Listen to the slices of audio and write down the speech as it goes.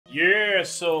Alright,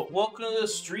 so welcome to the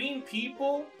stream,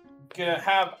 people. Gonna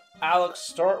have Alex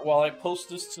start while I post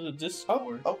this to the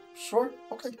Discord. Oh, sure.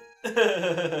 Okay.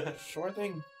 Sure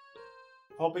thing.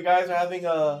 Hope you guys are having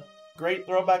a great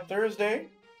Throwback Thursday.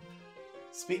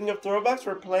 Speaking of throwbacks,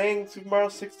 we're playing Super Mario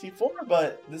 64,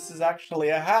 but this is actually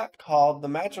a hack called the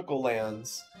Magical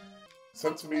Lands.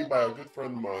 Sent to me by a good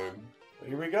friend of mine.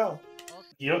 Here we go.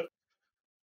 Yep.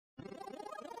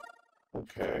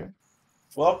 Okay.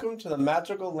 Welcome to the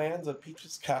magical lands of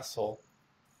Peach's Castle.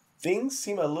 Things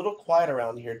seem a little quiet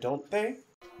around here, don't they?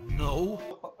 No.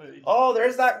 Oh,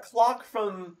 there's that clock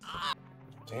from...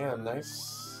 Damn,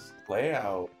 nice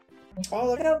layout. Oh,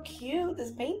 look Look how cute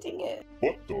this painting is.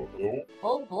 What the hell?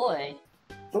 Oh boy.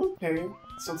 Okay,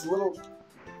 so it's a little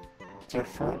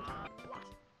different.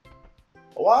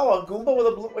 Wow, a Goomba with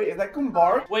a blue... Wait, is that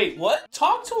Goombar? Wait, what?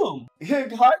 Talk to him! Yeah,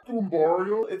 hi,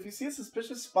 Goombario. If you see a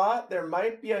suspicious spot, there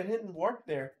might be a hidden warp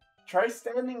there. Try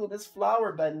standing in this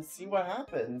flower bed and see what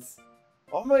happens.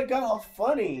 Oh my god, how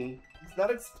funny. He's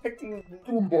not expecting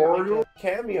Goombario. a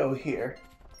cameo here.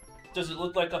 Does it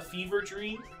look like a fever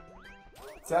dream?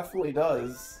 It definitely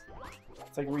does.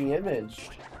 It's like re-imaged.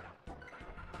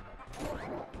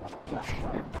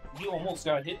 You almost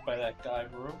got hit by that guy,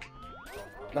 bro.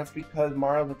 That's because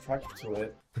Mario's attracted to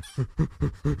it.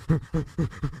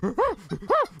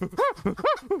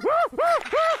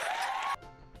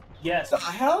 Yes. The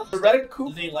hell? The red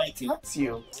Koopa They like it. attacks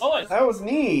you. Oh, That was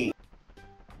neat.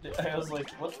 I was like,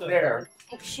 what the... There.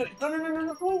 Oh shit.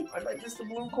 No. I might miss the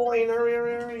blue coin.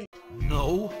 Hurry.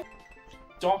 No.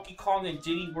 Donkey Kong and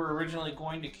Diddy were originally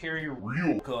going to carry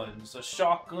real guns, a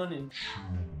shotgun and...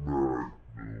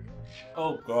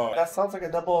 Oh god. That sounds like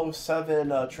a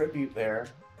 007 tribute there.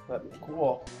 That'd be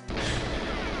cool.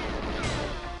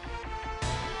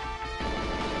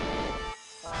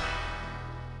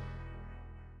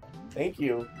 Thank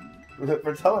you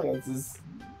for telling us this.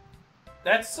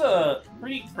 That's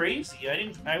pretty crazy.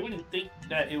 I wouldn't think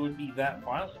that it would be that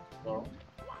violent, though.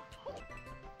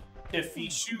 If he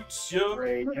shoots you.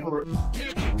 Great.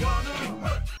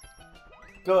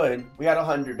 Good. We got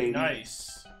 100, baby.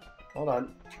 Nice. Hold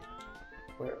on.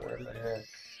 Where am I at?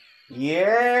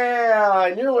 Yeah,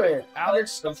 I knew it.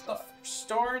 Alex, the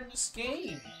star in this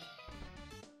game.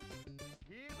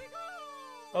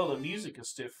 Oh, the music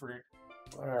is different.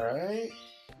 Alright.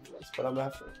 But I'm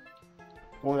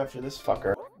going after this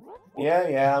fucker.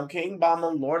 Yeah, I'm King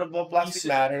Bomb, Lord of the Plastic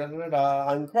Matter,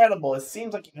 Incredible. It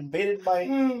seems like you invaded my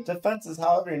defenses,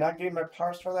 however, you're not getting my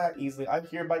powers for that easily. I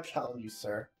hereby challenge you,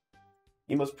 sir.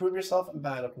 You must prove yourself in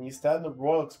battle. Can you stand the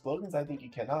royal explosions? I think you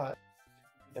cannot.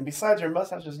 And besides, your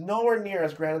mustache is nowhere near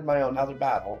as grand as my own. Another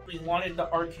battle. We wanted the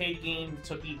arcade game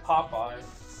to be Popeye.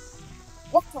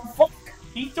 What the fuck?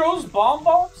 He throws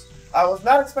bombs? I was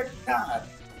not expecting that.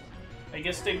 I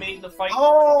guess they made the fight...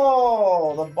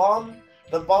 Oh,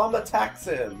 the bomb attacks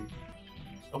him.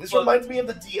 This But- reminds me of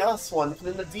the DS one.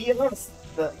 In the DS,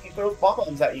 he throws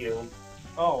bombs at you.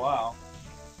 Oh, wow.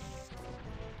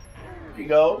 Here you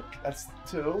go. That's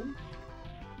 2.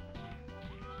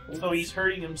 So he's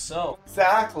hurting himself.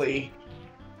 Exactly.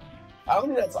 I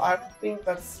don't think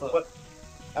that's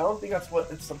what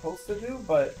it's supposed to do,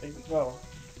 but there you go.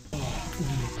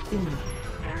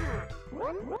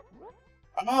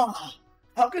 Ah,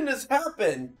 how can this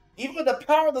happen? Even with the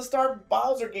power the star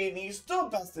Bowser gave me, you still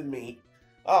bested me.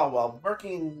 Oh well,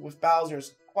 working with Bowser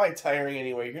is quite tiring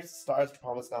anyway. Here's the star's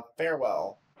promise now.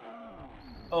 Farewell.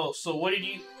 Oh, so what do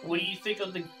you think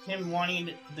of him wanting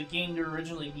the game to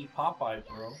originally be Popeye,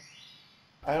 bro?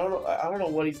 I don't know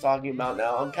what he's talking about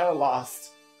now. I'm kind of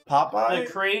lost. Popeye? The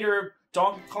creator of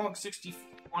Donkey Kong 64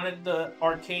 wanted the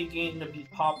arcade game to be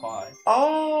Popeye.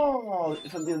 Oh,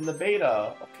 in the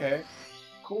beta. Okay,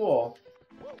 cool.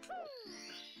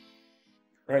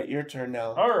 Right, your turn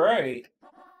now. Alright,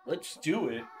 let's do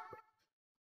it.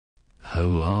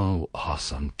 Hello,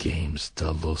 Awesome Games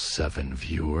 007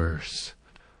 viewers.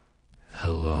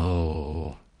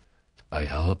 Hello. I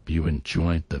hope you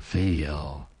enjoyed the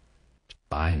video.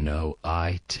 I know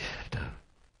I did.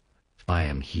 I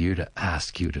am here to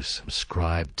ask you to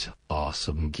subscribe to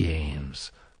Awesome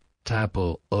Games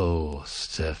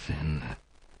 007.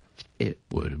 It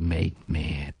would make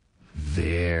me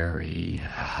very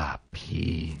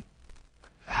happy.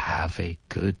 Have a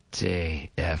good day,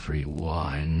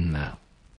 everyone.